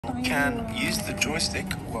Can use the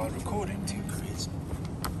joystick while recording to create.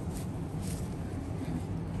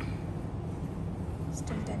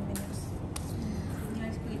 Still 10 minutes.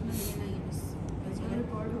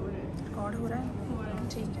 Record हो रहा है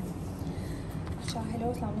ठीक है अच्छा हेलो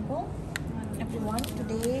अस्सलाम वालेकुम everyone.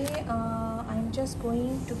 Today I am just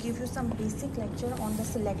going to give you some basic lecture on the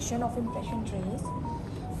selection of impression trays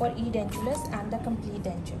for edentulous and the complete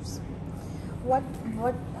dentures.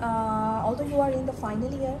 Although you are in the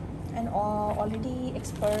final year and already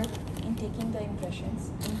expert in taking the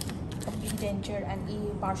impressions in complete denture and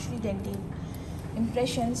partially dentate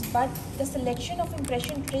impressions, but the selection of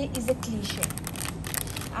impression tray is a cliche.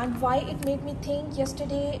 And why it made me think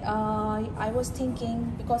yesterday, I was thinking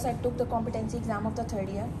because I took the competency exam of the third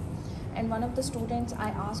year, and one of the students, I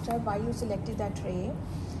asked her why you selected that tray,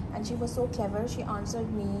 and she was so clever. She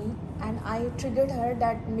answered me, and I triggered her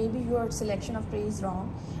that maybe your selection of tray is wrong.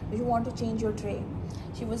 Do you want to change your tray?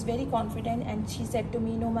 She was very confident, and she said to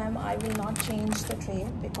me, no ma'am, I will not change the tray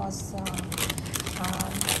because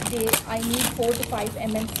I need 4 to 5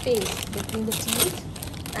 mm space between the teeth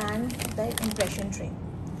and the impression tray.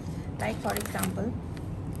 Like for example,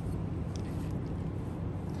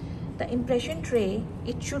 the impression tray,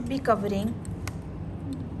 it should be covering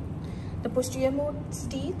the posterior most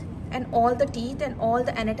teeth and all the teeth and all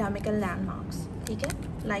the anatomical landmarks, okay?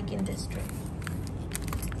 Like in this tray.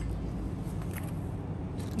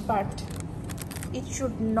 But it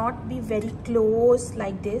should not be very close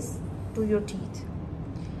like this to your teeth.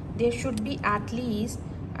 There should be at least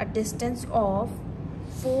a distance of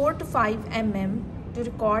 4 to 5 mm to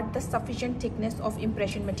record the sufficient thickness of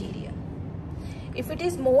impression material. If it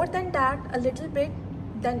is more than that, a little bit,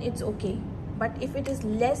 then it's okay. But if it is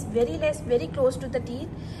less, very close to the teeth,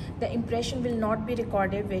 the impression will not be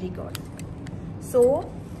recorded very good. So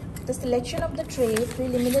the selection of the tray,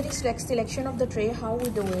 preliminary selection of the tray, how we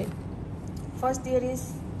do it? First, there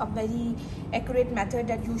is a very accurate method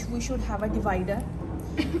that we should have a divider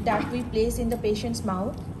that we place in the patient's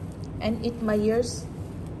mouth, and it measures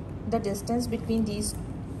the distance between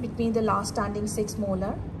the last standing 6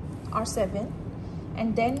 molar or 7,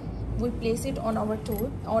 and then we place it on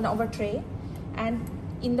our tray and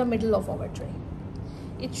in the middle of our tray.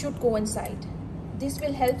 It should coincide. This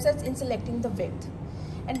will help us in selecting the width.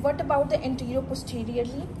 And what about the anterior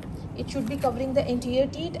posteriorly? It should be covering the anterior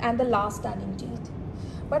teeth and the last standing teeth.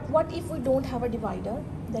 But what if we don't have a divider?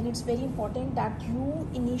 Then it's very important that you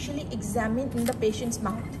initially examine in the patient's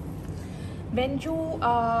mouth. When you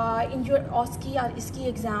in your OSCE or ISCE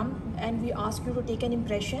exam and we ask you to take an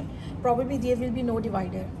impression, probably there will be no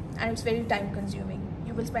divider and it's very time consuming.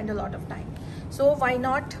 You will spend a lot of time. So why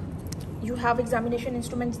not? You have examination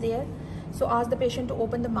instruments there. So ask the patient to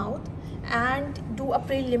open the mouth and do a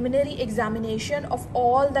preliminary examination of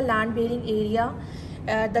all the land bearing area,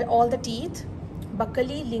 all the teeth,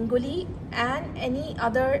 buccally, lingually, and any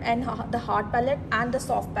other, and the hard palate and the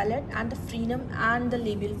soft palate and the frenum and the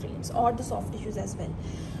labial frames or the soft tissues as well,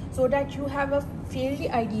 so that you have a fairly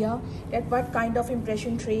idea that what kind of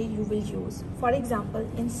impression tray you will use. For example,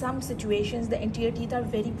 in some situations the anterior teeth are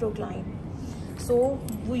very proclined, so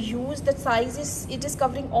we use the size it is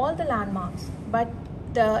covering all the landmarks, but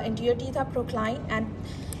the anterior teeth are proclined and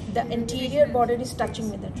the anterior border is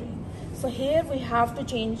touching with the tray. So here we have to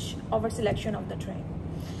change our selection of the tray.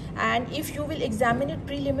 And if you will examine it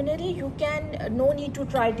preliminary, you can, no need to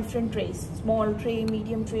try different trays, small tray,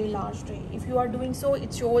 medium tray, large tray. If you are doing so,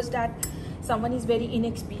 it shows that someone is very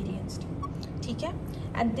inexperienced. Okay?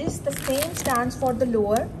 And the same stands for the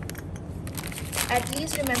lower. At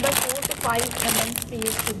least remember 4 to 5 mm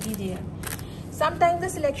space should be there. Sometimes the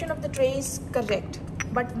selection of the tray is correct,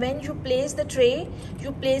 but when you place the tray,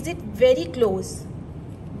 you place it very close.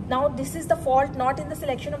 Now this is the fault not in the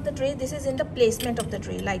selection of the tray, this is in the placement of the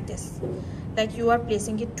tray, like this, like you are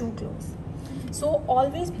placing it too close. So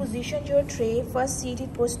always position your tray, first seat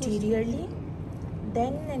it posteriorly,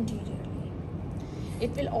 then anteriorly.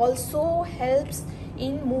 It will also help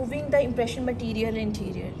in moving the impression material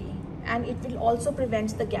anteriorly, and it will also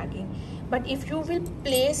prevent the gagging. But if you will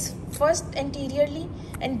place first anteriorly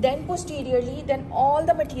and then posteriorly, then all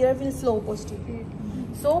the material will flow posteriorly.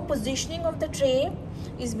 So positioning of the tray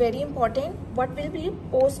is very important. What will be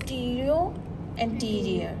posterior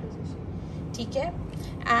anterior, okay?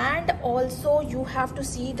 And also you have to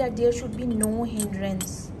see that there should be no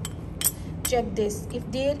hindrance. Check this. If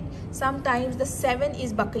there, sometimes the 7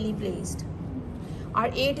 is buccally placed or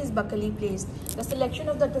 8 is buccally placed, the selection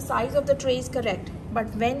of the size of the tray is correct,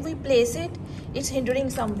 but when we place it, it's hindering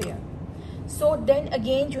somewhere. So then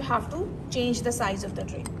again you have to change the size of the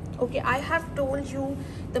tray. Okay, I have told you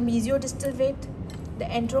the mesiodistal width, the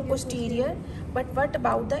anteroposterior. But what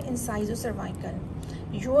about the incisor-cervical?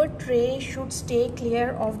 Your tray should stay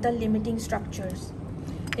clear of the limiting structures.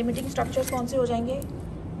 Limiting structures कौन से हो जाएंगे?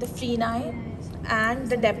 The freni and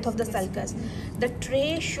the depth of the sulcus. The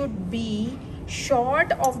tray should be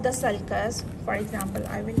short of the sulcus. For example,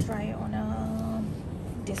 I will try on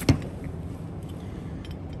this model.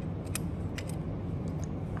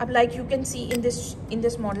 Like you can see in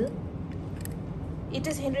this model, it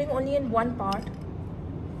is hindering only in one part,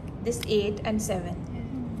 this 8 and 7.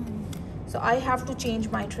 So I have to change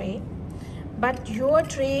my tray. But your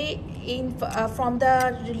tray from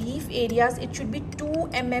the relief areas, it should be 2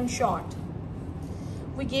 mm short.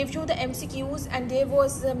 We gave you the MCQs, and there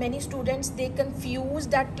was many students, they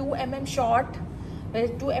confused that 2 mm short,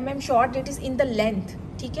 2 mm short, it is in the length.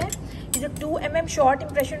 ठीक है, ये जो 2 mm short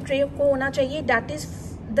impression tray को होना चाहिए, that is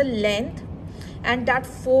the length, and that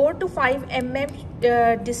 4 to 5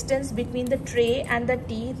 mm distance between the tray and the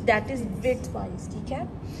teeth, that is width wise. ठीक है,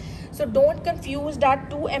 so don't confuse that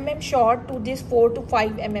 2 mm short to this 4 to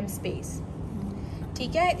 5 mm space.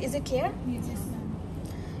 ठीक है, is it clear? Yes.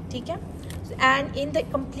 ठीक है. And in the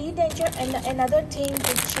complete denture, and another thing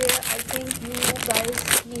which I think you guys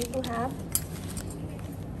need to have,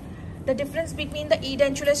 the difference between the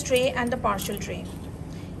edentulous tray and the partial tray.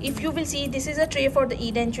 If you will see, this is a tray for the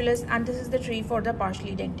edentulous and this is the tray for the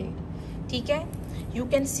partially dentate. ठीक है, you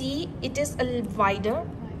can see it is a little wider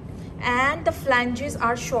and the flanges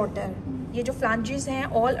are shorter. ये जो flanges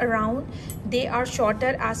हैं all around, they are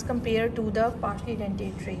shorter as compared to the partially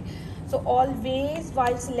dentate tray. So always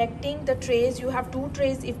while selecting the trays, you have 2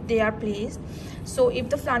 trays if they are placed. So if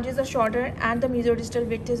the flanges are shorter and the mesodistal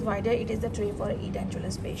width is wider, it is the tray for an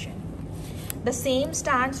edentulous patient. The same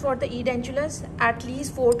stands for the edentulous, at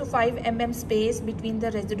least 4 to 5 mm space between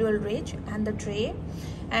the residual ridge and the tray,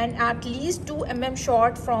 and at least 2 mm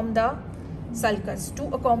short from the sulcus to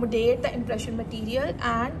accommodate the impression material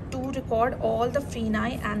and to record all the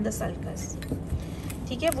freni and the sulcus.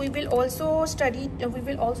 ठीक है, we will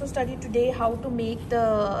also study today how to make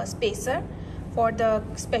the spacer for the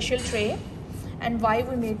special tray and why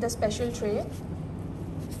we made the special tray.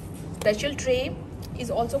 Special tray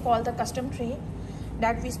is also called the custom tray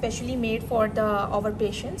that we specially made for our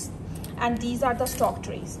patients, and these are the stock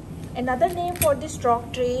trays. Another name for this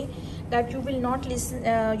stock tray that you will not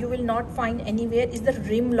find anywhere is the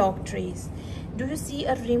rim lock trays. Do you see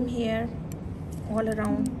a rim here all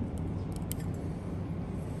around?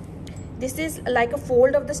 This is like a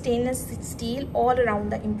fold of the stainless steel all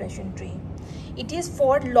around the impression tray. It is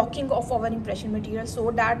for locking of our impression material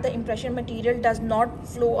so that the impression material does not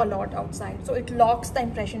flow a lot outside. So it locks the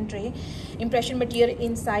impression material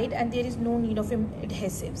inside, and there is no need of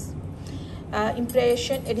adhesives.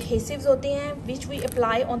 Impression adhesives होते हैं which we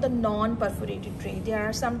apply on the non-perforated tray. There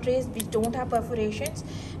are some trays which don't have perforations,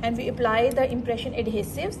 and we apply the impression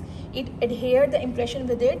adhesives. It adheres the impression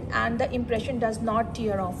with it, and the impression does not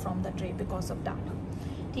tear off from the tray because of that.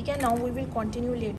 ठीक है, now we will continue later.